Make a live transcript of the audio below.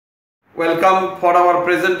Welcome for our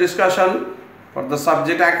present discussion for the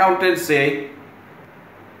subject accountancy.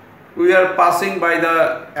 We are passing by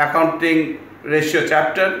the accounting ratio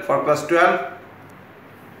chapter for class 12,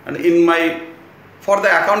 and for the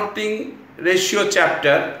accounting ratio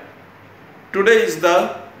chapter, today is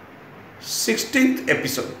the 16th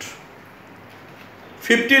episode.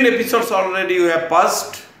 15 episodes already we have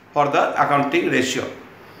passed for the accounting ratio.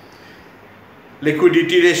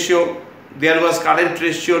 Liquidity ratio, there was current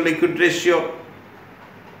ratio, liquid ratio,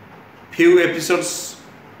 few episodes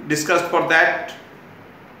discussed for that.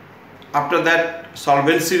 After that,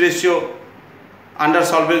 solvency ratio. Under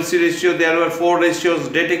solvency ratio there were 4 ratios: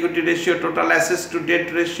 debt equity ratio, total assets to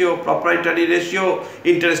debt ratio, proprietary ratio,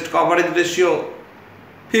 interest coverage ratio.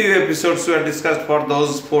 Few episodes were discussed for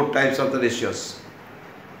those 4 types of the ratios.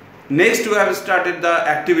 Next we have started the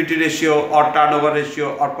activity ratio or turnover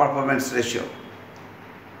ratio or performance ratio.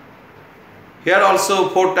 Here also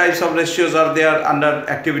 4 types of ratios are there under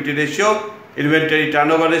activity ratio: inventory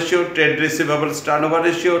turnover ratio, trade receivables turnover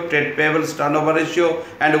ratio, trade payables turnover ratio,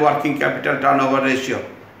 and working capital turnover ratio.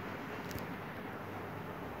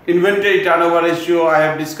 Inventory turnover ratio I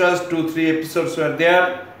have discussed, 2-3 episodes were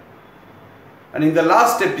there, and in the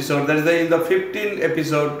last episode, that is in the 15th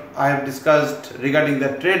episode, I have discussed regarding the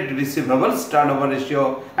trade receivables turnover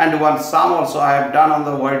ratio, and one sum also I have done on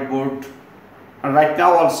the whiteboard. And right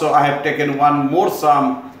now also I have taken one more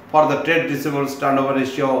sum for the trade receivables turnover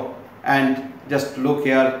ratio, and just look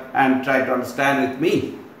here and try to understand with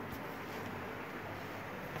me.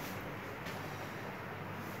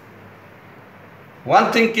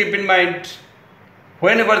 One thing keep in mind,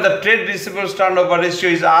 whenever the trade receivables turnover ratio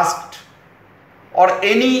is asked or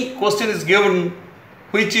any question is given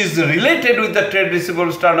which is related with the trade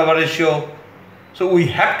receivables turnover ratio, so we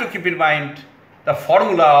have to keep in mind the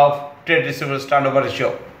formula of trade receivables turnover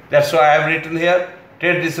ratio. That's why I have written here,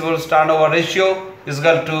 trade receivables turnover ratio is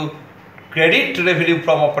equal to credit revenue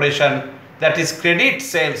from operation, that is credit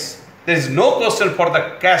sales. There is no question for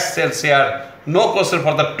the cash sales here, no question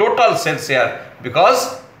for the total sales here,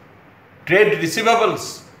 because trade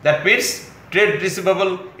receivables, that means trade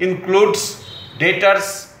receivable includes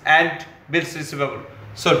debtors and bills receivable.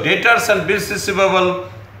 So debtors and bills receivable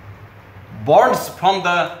bonds from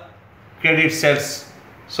the credit sales.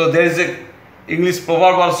 So there is a English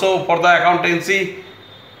proverb also for the accountancy: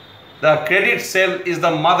 the credit sale is the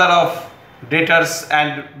mother of debtors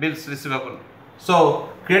and bills receivable. So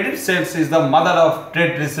credit sales is the mother of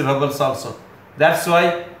trade receivables also. That's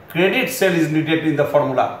why credit sale is needed in the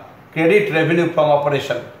formula: credit revenue from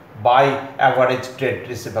operation by average trade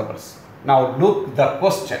receivables. Now look the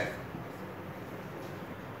question.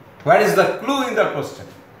 Where is the clue in the question?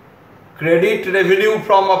 Credit revenue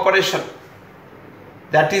from operation.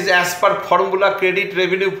 That is, as per formula, credit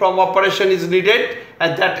revenue from operation is needed,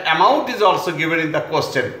 and that amount is also given in the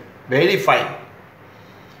question. Very fine.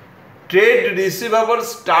 Trade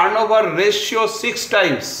receivables turnover ratio 6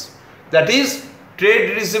 times. That is,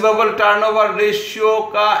 trade receivable turnover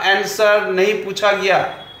ratio का answer नहीं पूछा गया.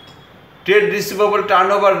 Trade receivable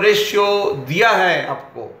turnover ratio दिया है,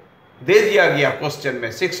 आपको दे दिया गया question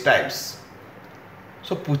में 6 टाइम्स.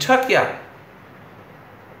 सो पूछा क्या?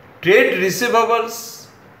 Trade receivables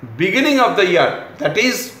beginning of the year, that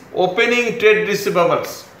is opening trade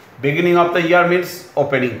receivables. Beginning of the year means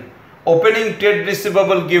opening trade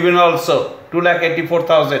receivable given also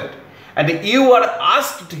 2,84,000, and you are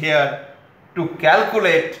asked here to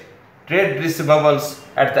calculate trade receivables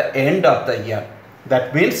at the end of the year.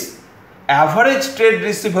 That means average trade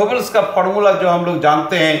receivables का formula जो हम लोग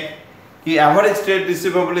जानते हैं कि average trade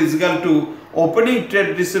receivable is equal to opening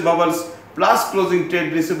trade receivables plus closing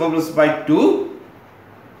trade receivables by 2.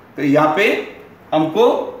 तो यहाँ पे हमको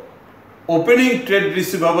ओपनिंग ट्रेड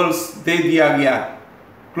रिसीवेबल्स दे दिया गया,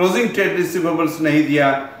 क्लोजिंग ट्रेड रिसीवेबल्स नहीं दिया,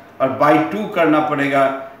 और बाय 2 करना पड़ेगा,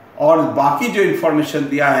 और बाकी जो इंफॉर्मेशन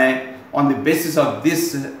दिया है, on the basis of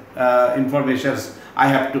this informations I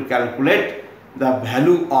have to calculate the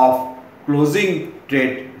value of closing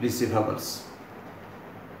trade receivables.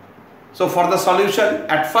 So for the solution,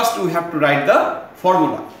 at first we have to right the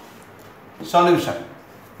formula. Solution: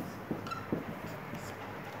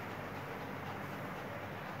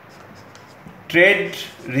 trade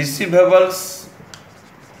receivables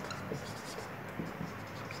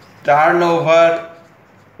turnover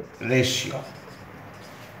ratio.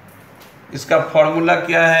 इसका formula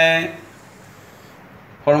क्या है?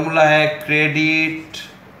 Formula है credit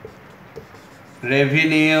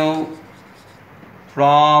revenue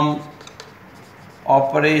from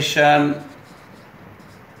operation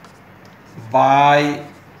by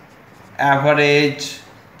average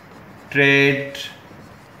trade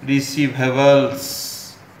receivables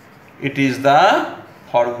It is the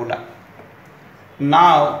formula.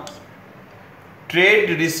 Now, trade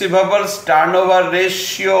receivables turnover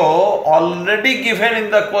ratio already given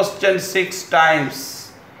in the question 6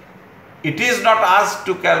 times. It is not asked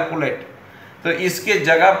to calculate. तो इसके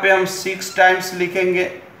जगह पे हम 6 times लिखेंगे.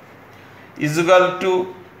 Is equal to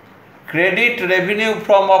credit revenue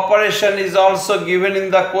from operation is also given in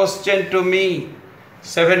the question to me,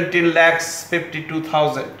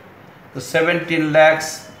 17,52,000. So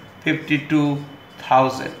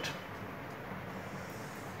 17,52,000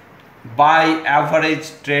 by average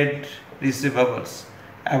trade receivables.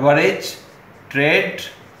 Average trade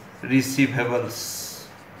receivables.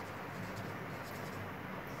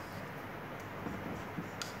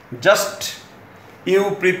 Just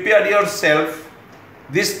you prepare yourself.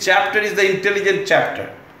 This chapter is the intelligent chapter.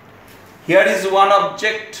 Here is one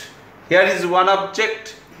object, here is one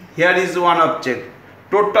object, here is one object.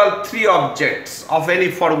 Total 3 objects of any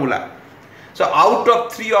formula. So out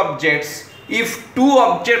of 3 objects, if 2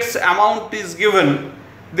 objects amount is given,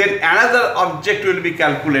 then another object will be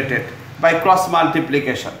calculated by cross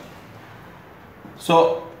multiplication.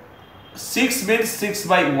 So 6 means 6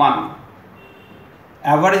 by 1.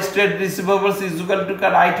 Average trade receivables is equal to का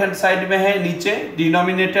right hand side में है, नीचे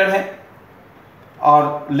denominator है,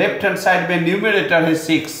 और left hand side में numerator है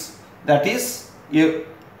 6. That is ये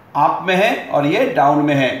up में है और ये डाउन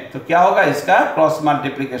में है. तो क्या होगा इसका क्रॉस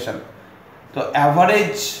मल्टीप्लिकेशन. तो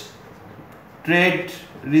average trade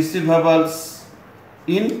receivables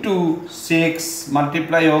into 6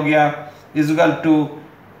 multiply हो गया इज इक्वल टू,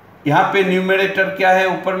 यहाँ पे न्यूमरेटर क्या है,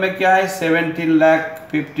 ऊपर में क्या है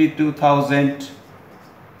 17,52,000,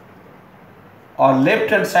 और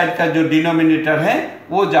लेफ्ट हैंड साइड का जो डिनोमिनेटर है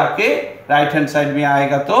वो जाके राइट हैंड साइड में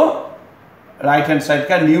आएगा. तो राइट हैंड साइड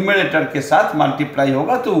का न्यूमरेटर के साथ मल्टीप्लाई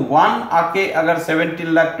होगा. तो 1 आके अगर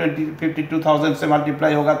 17,52,000 से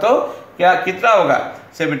मल्टीप्लाई होगा तो क्या कितना होगा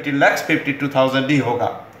 17,52,000 ही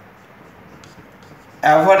होगा.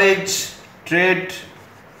 Average trade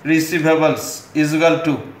receivables is equal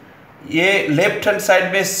to, ये लेफ्ट हैंड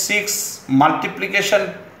साइड में 6 मल्टीप्लिकेशन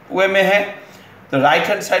वे में है, तो राइट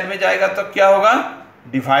हैंड साइड में जाएगा तो क्या होगा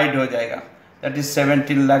डिवाइड हो जाएगा. दैट इज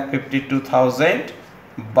 17,52,000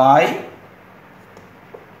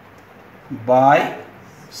 बाय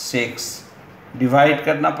 6 डिवाइड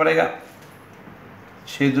करना पड़ेगा.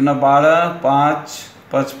 6 दूना 12, 5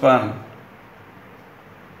 55,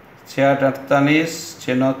 6 8 48,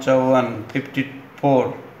 6 9 54, 54,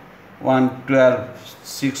 1 12,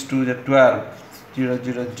 6 2 12, 0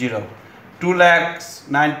 0 0,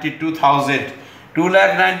 2,92,000.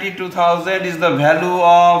 2,92,000 is the value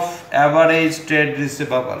of average trade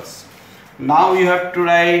receivables. Now you have to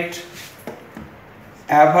write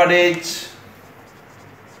average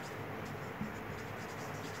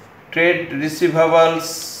trade receivables.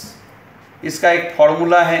 इसका एक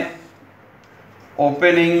फॉर्मूला है,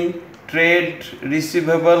 opening trade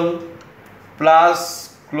receivable plus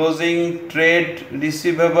closing trade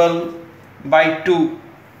receivable by 2.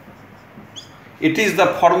 It is the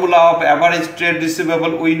formula of average trade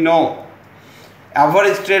receivable. We know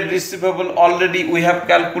average trade receivable already we have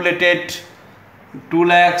calculated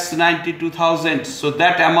 2,92,000. So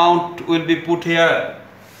that amount will be put here.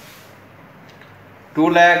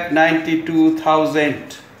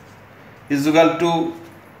 2,92,000 is equal to,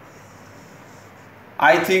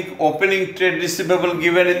 I think, opening trade receivable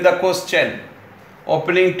given in the question.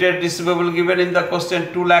 Opening trade receivable given in the question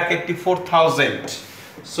 2,84,000.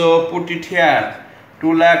 So put it here,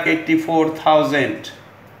 2,84,000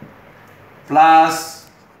 plus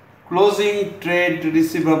closing trade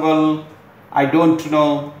receivable, I don't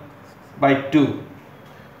know, by 2.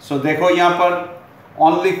 So देखो यहाँ पर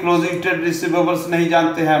only closing trade receivables नहीं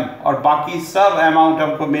जानते हम, और बाकी सब amount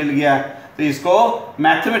हमको मिल गया. तो इसको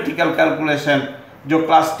मैथमेटिकल कैलकुलेशन जो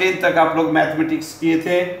क्लास 10 तक आप लोग मैथमेटिक्स किए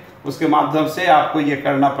थे उसके माध्यम से आपको ये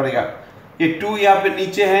करना पड़ेगा. ये 2 यहाँ पे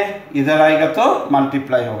नीचे है, इधर आएगा तो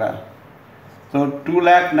मल्टीप्लाई होगा. तो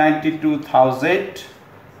 2,92,000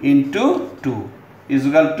 into 2 is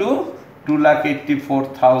equal to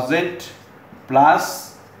 2,84,000 plus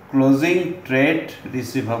closing trade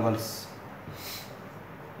receivables.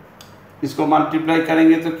 इसको मल्टीप्लाई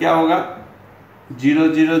करेंगे तो क्या होगा 0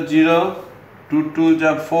 0 0, 2 2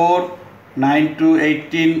 जा 4, 9 2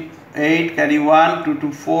 18, 8 carry 1, 2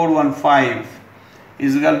 2 4 1 5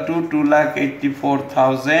 is equal to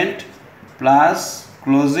 2,84,000 plus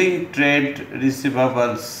closing trade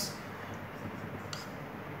receivables.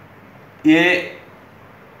 ये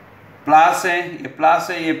प्लस है, ये प्लस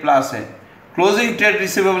है, ये प्लस है. क्लोजिंग ट्रेड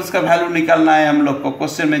रिसीवेबल्स का वैल्यू निकालना है हम लोग को,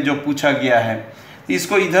 क्वेश्चन में जो पूछा गया है.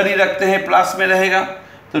 इसको इधर ही रखते हैं, प्लस में रहेगा.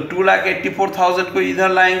 तो 2,84,000 को इधर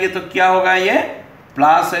लाएंगे तो क्या होगा, ये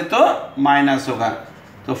प्लस है तो माइनस होगा।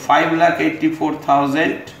 तो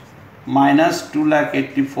 5,84,000 minus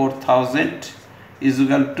 2,84,000 is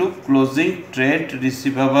equal to closing trade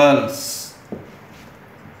receivables.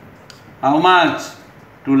 How much?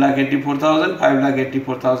 2,84,000,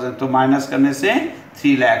 5,84,000, तो माइनस करने से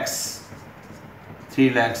 3 lakhs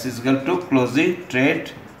is equal to closing trade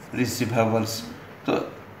receivables. तो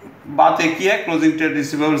बात एक ही है, क्लोजिंग ट्रेड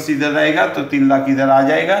रिसीवेबल्स इधर रहेगा तो 3 लाख इधर आ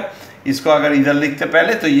जाएगा। इसको अगर इधर लिखते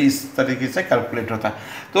पहले तो ये इस तरीके से कैलकुलेट होता है।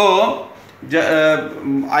 तो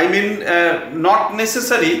I mean not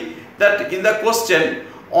necessary that in the question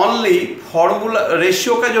only formula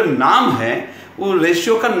ratio का जो नाम है वो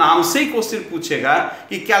रेशियो का नाम से ही क्वेश्चन पूछेगा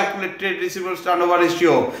कि calculate trade receivables turnover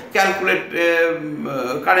ratio, calculate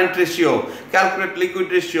current ratio, calculate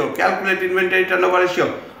liquid ratio, calculate inventory turnover ratio.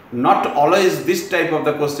 Not always this type of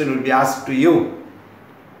the question will be asked to you.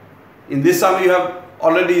 In this sum you have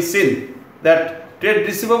already seen that trade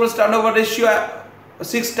receivables turnover ratio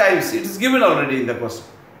 6 times. It is given already in the question.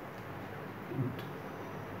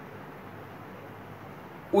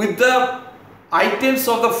 With the items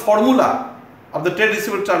of the formula of the trade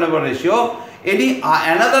receivable turnover ratio, any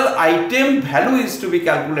another item value is to be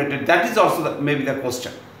calculated. That is also maybe the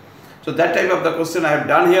question. So that type of the question I have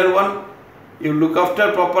done here one. You look after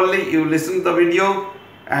properly, you listen to the video,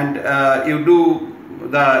 and you do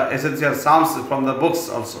the essential sums from the books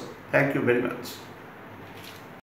also. Thank you very much.